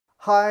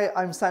Hi,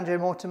 I'm Sanjay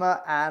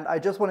Mortimer, and I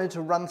just wanted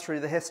to run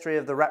through the history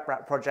of the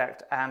RepRap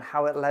project and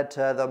how it led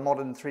to the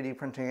modern 3D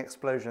printing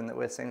explosion that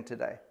we're seeing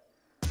today.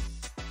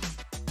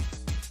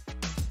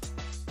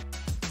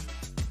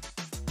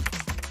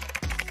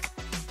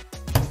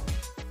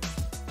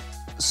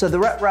 So the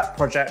RepRap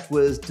project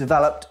was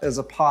developed as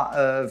a part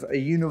of a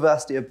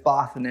University of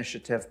Bath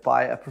initiative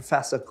by a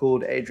professor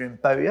called Adrian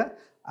Bowyer.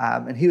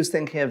 And he was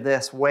thinking of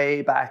this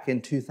way back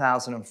in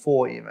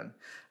 2004 even.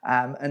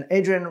 And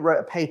Adrian wrote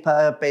a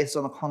paper based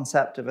on the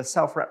concept of a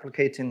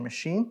self-replicating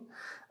machine.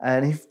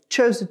 And he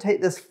chose to take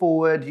this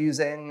forward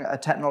using a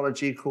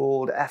technology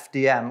called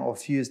FDM, or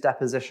fused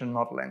deposition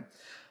modeling.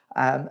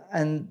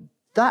 And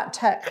that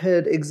tech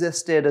had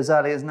existed as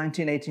early as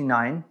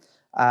 1989.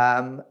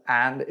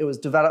 And it was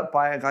developed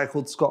by a guy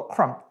called Scott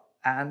Crump.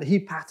 And he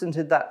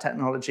patented that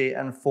technology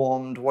and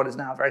formed what is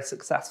now a very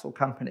successful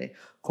company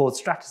called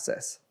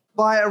Stratasys.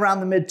 By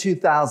around the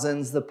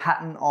mid-2000s, the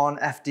patent on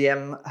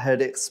FDM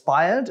had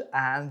expired,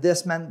 and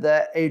this meant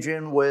that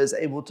Adrian was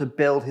able to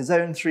build his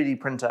own 3D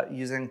printer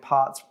using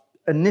parts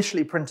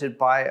initially printed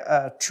by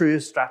a true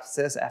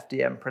Stratasys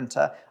FDM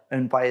printer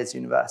owned by his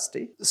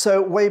university.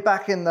 So way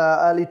back in the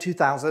early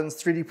 2000s,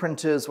 3D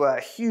printers were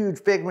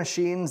huge, big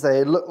machines.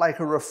 They looked like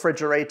a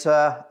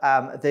refrigerator.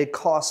 They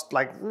cost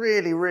like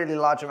really, really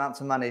large amounts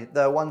of money.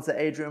 The ones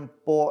that Adrian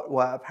bought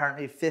were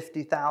apparently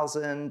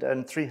 50,000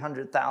 and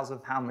 300,000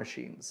 pound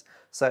machines.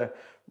 So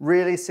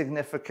really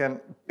significant,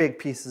 big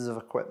pieces of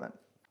equipment.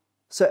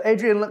 So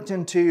Adrian looked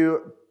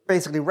into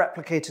basically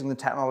replicating the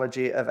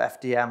technology of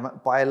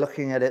FDM by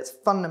looking at its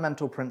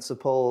fundamental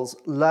principles,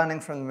 learning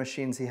from the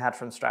machines he had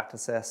from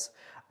Stratasys,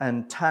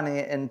 and turning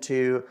it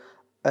into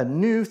a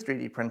new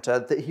 3D printer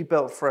that he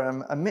built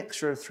from a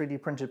mixture of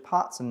 3D printed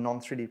parts and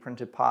non-3D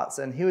printed parts.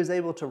 And he was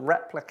able to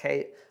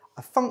replicate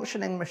a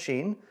functioning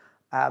machine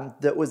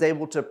that was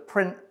able to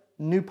print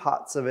new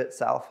parts of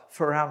itself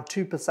for around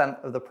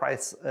 2% of the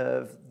price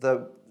of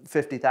the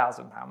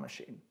 50,000 pound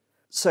machine.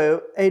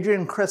 So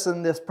Adrian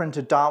christened this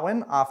printer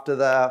Darwin after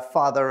the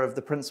father of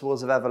the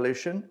principles of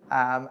evolution.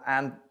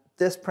 And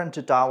this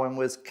printer Darwin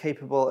was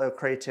capable of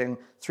creating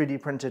 3D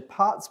printed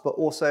parts, but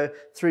also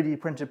 3D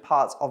printed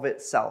parts of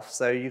itself.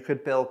 So you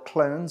could build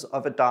clones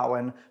of a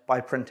Darwin by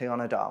printing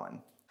on a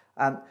Darwin.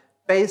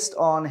 Based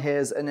on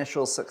his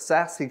initial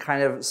success, he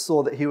kind of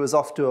saw that he was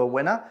off to a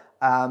winner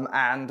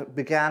and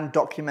began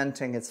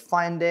documenting his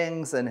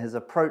findings and his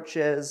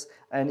approaches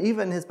and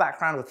even his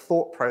background with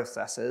thought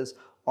processes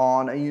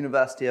on a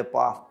University of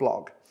Bath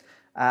blog.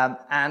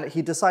 And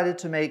he decided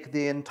to make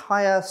the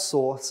entire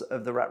source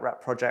of the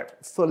RepRap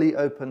project fully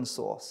open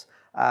source,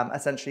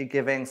 essentially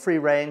giving free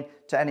rein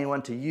to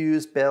anyone to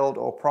use, build,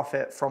 or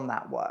profit from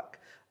that work.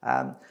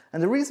 And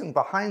the reason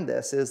behind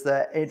this is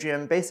that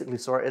Adrian basically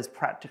saw it as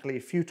practically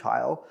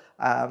futile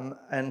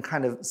and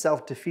kind of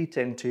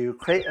self-defeating to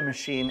create a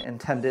machine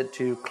intended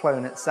to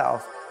clone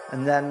itself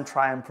and then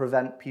try and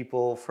prevent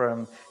people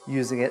from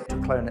using it to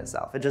clone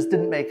itself. It just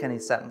didn't make any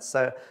sense.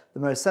 So the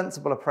most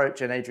sensible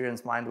approach in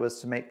Adrian's mind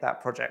was to make that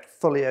project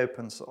fully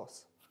open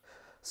source.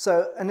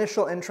 So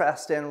initial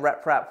interest in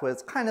RepRap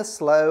was kind of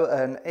slow,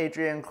 and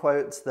Adrian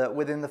quotes that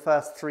within the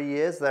first 3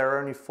 years, there are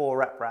only 4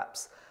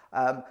 RepRaps.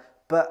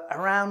 But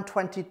around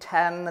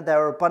 2010, there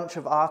were a bunch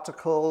of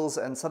articles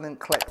and something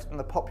clicked and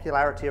the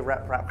popularity of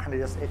RepRap kind of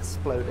just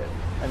exploded.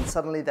 And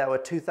suddenly there were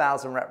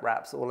 2,000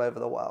 RepRaps all over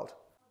the world.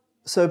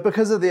 So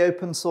because of the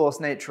open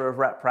source nature of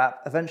RepRap,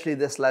 eventually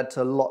this led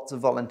to lots of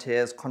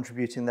volunteers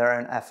contributing their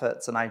own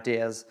efforts and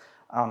ideas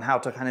on how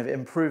to kind of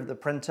improve the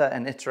printer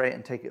and iterate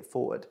and take it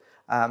forward,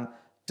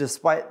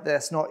 despite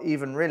this not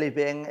even really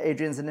being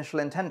Adrian's initial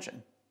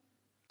intention.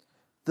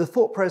 The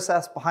thought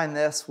process behind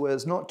this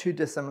was not too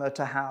dissimilar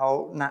to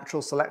how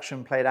natural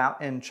selection played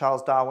out in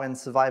Charles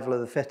Darwin's Survival of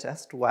the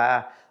Fittest,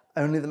 where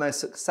only the most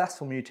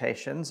successful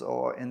mutations,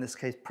 or in this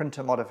case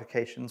printer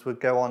modifications, would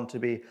go on to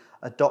be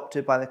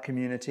adopted by the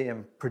community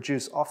and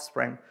produce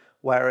offspring,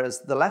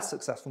 whereas the less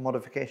successful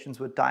modifications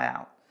would die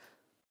out.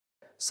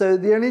 So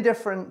the only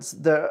difference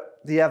that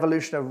the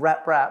evolution of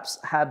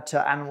RepRaps had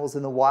to animals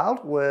in the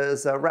wild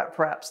was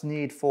RepRaps'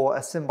 need for a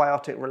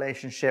symbiotic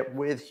relationship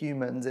with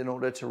humans in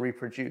order to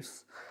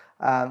reproduce.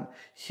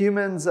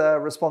 Humans are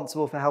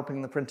responsible for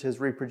helping the printers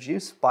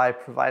reproduce by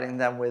providing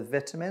them with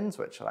vitamins,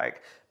 which are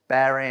like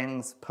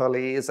bearings,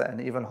 pulleys,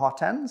 and even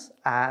hot ends.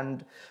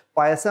 And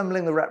by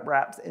assembling the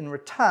RepRaps in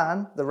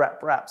return, the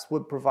RepRaps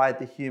would provide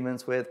the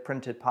humans with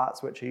printed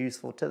parts which are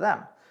useful to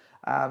them.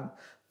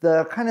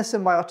 The kind of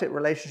symbiotic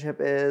relationship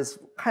is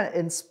kind of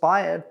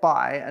inspired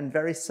by and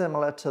very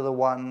similar to the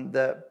one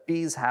that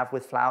bees have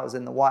with flowers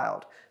in the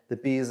wild. The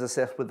bees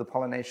assist with the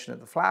pollination of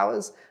the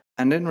flowers,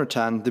 and in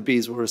return, the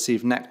bees will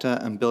receive nectar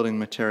and building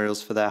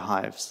materials for their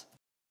hives.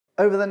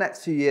 Over the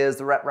next few years,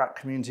 the RepRap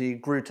community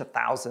grew to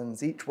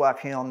thousands, each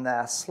working on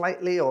their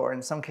slightly, or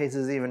in some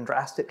cases even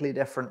drastically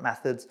different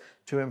methods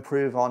to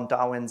improve on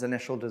Darwin's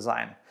initial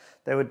design.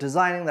 They were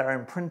designing their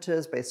own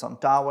printers based on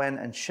Darwin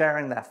and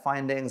sharing their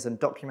findings and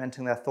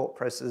documenting their thought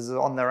processes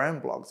on their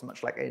own blogs,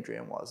 much like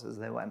Adrian was as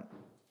they went.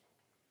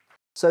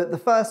 So the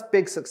first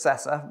big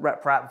successor,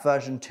 RepRap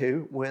version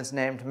 2, was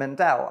named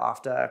Mendel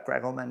after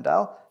Gregor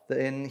Mendel.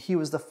 He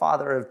was the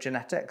father of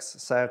genetics,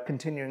 so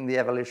continuing the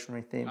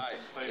evolutionary theme.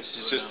 Hi, this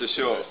is just a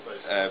short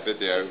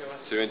video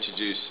to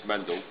introduce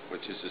Mendel,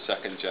 which is the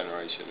second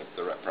generation of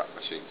the RepRap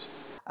machines.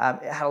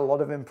 It had a lot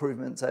of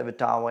improvements over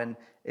Darwin.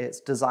 Its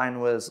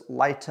design was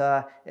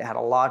lighter, it had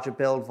a larger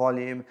build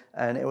volume,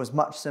 and it was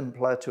much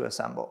simpler to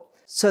assemble.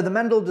 So the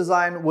Mendel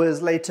design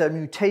was later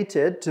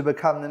mutated to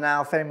become the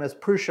now famous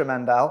Prusa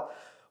Mendel,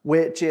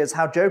 which is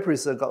how Joe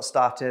Prusa got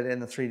started in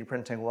the 3D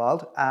printing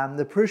world.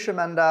 The Prusa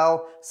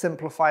Mendel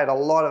simplified a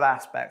lot of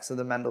aspects of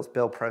the Mendel's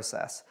build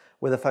process,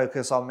 with a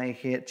focus on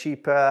making it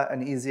cheaper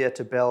and easier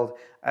to build,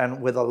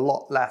 and with a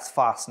lot less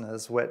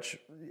fasteners, which,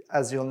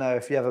 as you'll know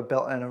if you ever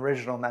built an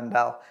original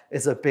Mendel,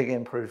 is a big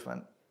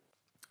improvement.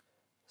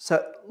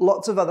 So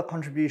lots of other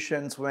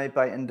contributions were made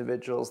by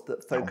individuals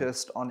that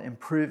focused on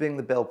improving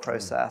the build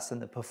process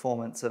and the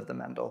performance of the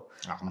Mendel.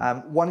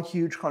 One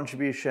huge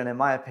contribution, in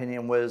my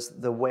opinion, was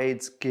the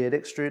Wade's geared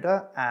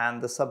extruder and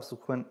the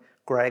subsequent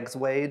Greg's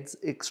Wade's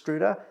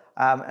extruder.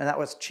 And that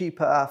was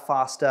cheaper,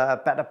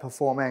 faster, better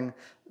performing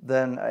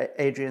than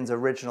Adrian's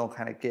original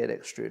kind of geared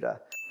extruder.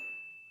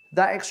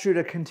 That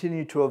extruder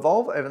continued to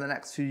evolve over the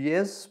next few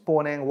years,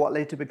 spawning what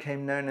later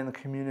became known in the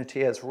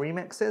community as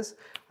remixes.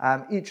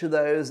 Each of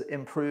those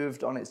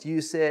improved on its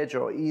usage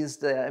or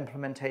eased the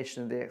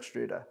implementation of the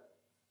extruder.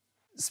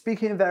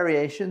 Speaking of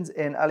variations,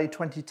 in early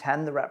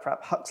 2010, the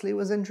RepRap Huxley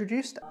was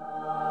introduced.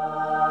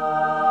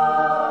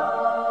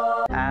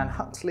 And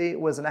Huxley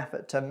was an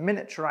effort to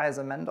miniaturize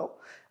a Mendel,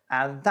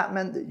 and that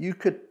meant that you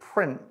could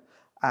print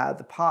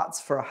the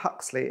parts for a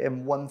Huxley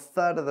in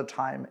 1/3 of the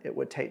time it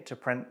would take to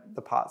print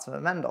the parts of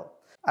a Mendel.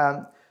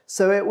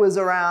 So it was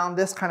around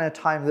this kind of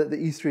time that the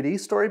E3D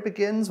story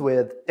begins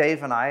with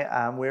Dave and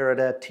I. We were at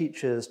a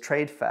teacher's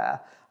trade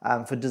fair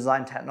for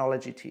design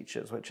technology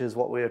teachers, which is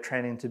what we were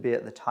training to be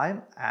at the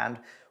time. And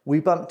we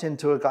bumped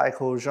into a guy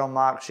called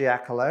Jean-Marc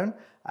Giacalone,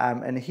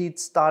 and he'd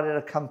started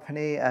a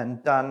company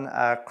and done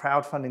a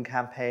crowdfunding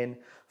campaign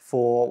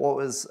for what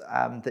was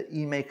the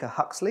eMaker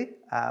Huxley.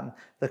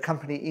 The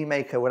company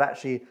eMaker would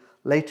actually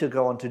later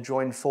go on to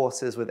join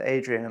forces with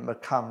Adrian and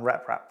become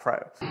RepRap Pro.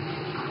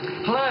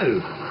 Hello,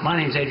 my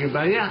name's Adrian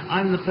Bowyer.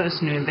 I'm the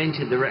person who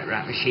invented the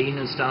RepRap machine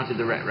and started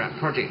the RepRap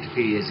project a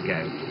few years ago.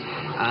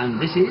 And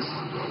this is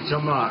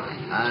Jean-Marc,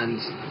 and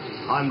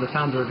I'm the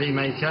founder of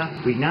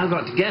eMaker. We've now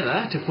got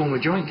together to form a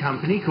joint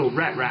company called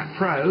RepRap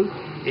Pro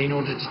in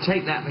order to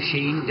take that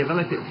machine,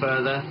 develop it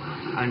further,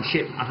 and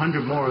ship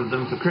 100 more of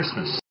them for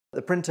Christmas.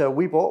 The printer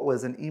we bought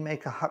was an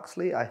eMaker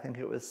Huxley. I think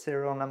it was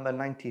serial number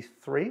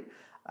 93.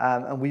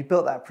 And we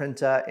built that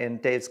printer in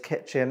Dave's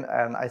kitchen,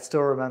 and I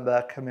still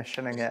remember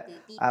commissioning it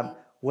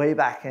way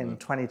back in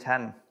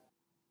 2010.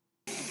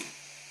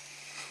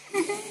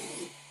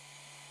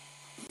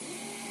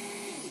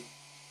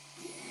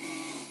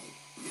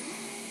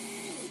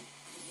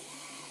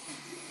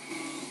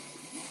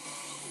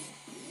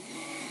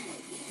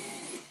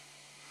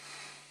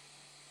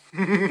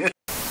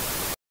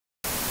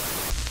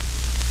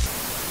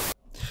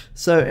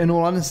 So in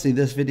all honesty,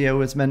 this video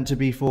was meant to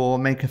be for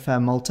Makerfaire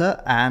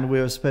Malta, and we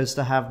were supposed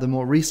to have the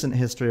more recent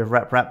history of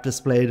RepRap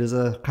displayed as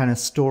a kind of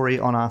story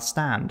on our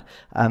stand.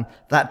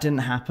 That didn't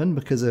happen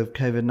because of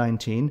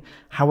COVID-19.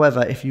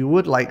 However, if you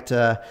would like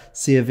to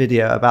see a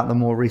video about the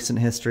more recent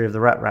history of the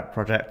RepRap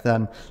project,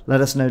 then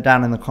let us know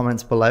down in the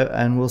comments below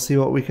and we'll see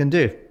what we can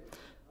do.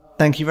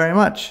 Thank you very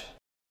much.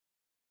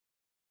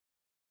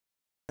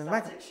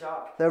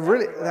 They're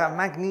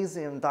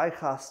magnesium die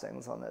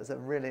castings on it. It's a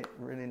really,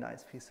 really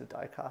nice piece of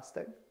die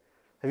casting.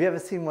 Have you ever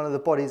seen one of the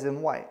bodies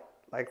in white,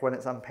 like when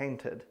it's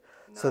unpainted?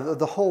 No. So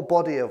the whole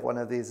body of one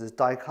of these is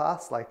die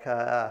cast, like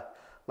a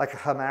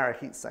Chimera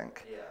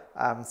heatsink.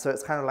 Yeah. So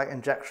it's kind of like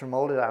injection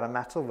molded out of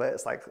metal, but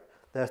it's like,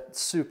 they're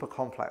super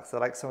complex. They're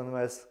like some of the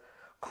most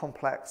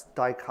complex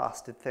die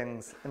casted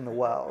things in the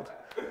world.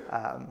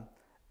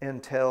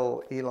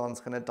 Until Elon's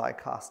going to die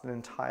cast an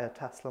entire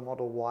Tesla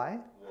Model Y.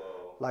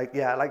 Like,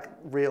 yeah, like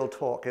real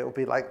talk. It will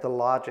be like the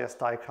largest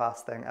die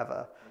cast thing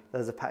ever.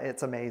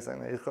 It's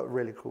amazing. It's got a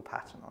really cool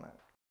pattern on it.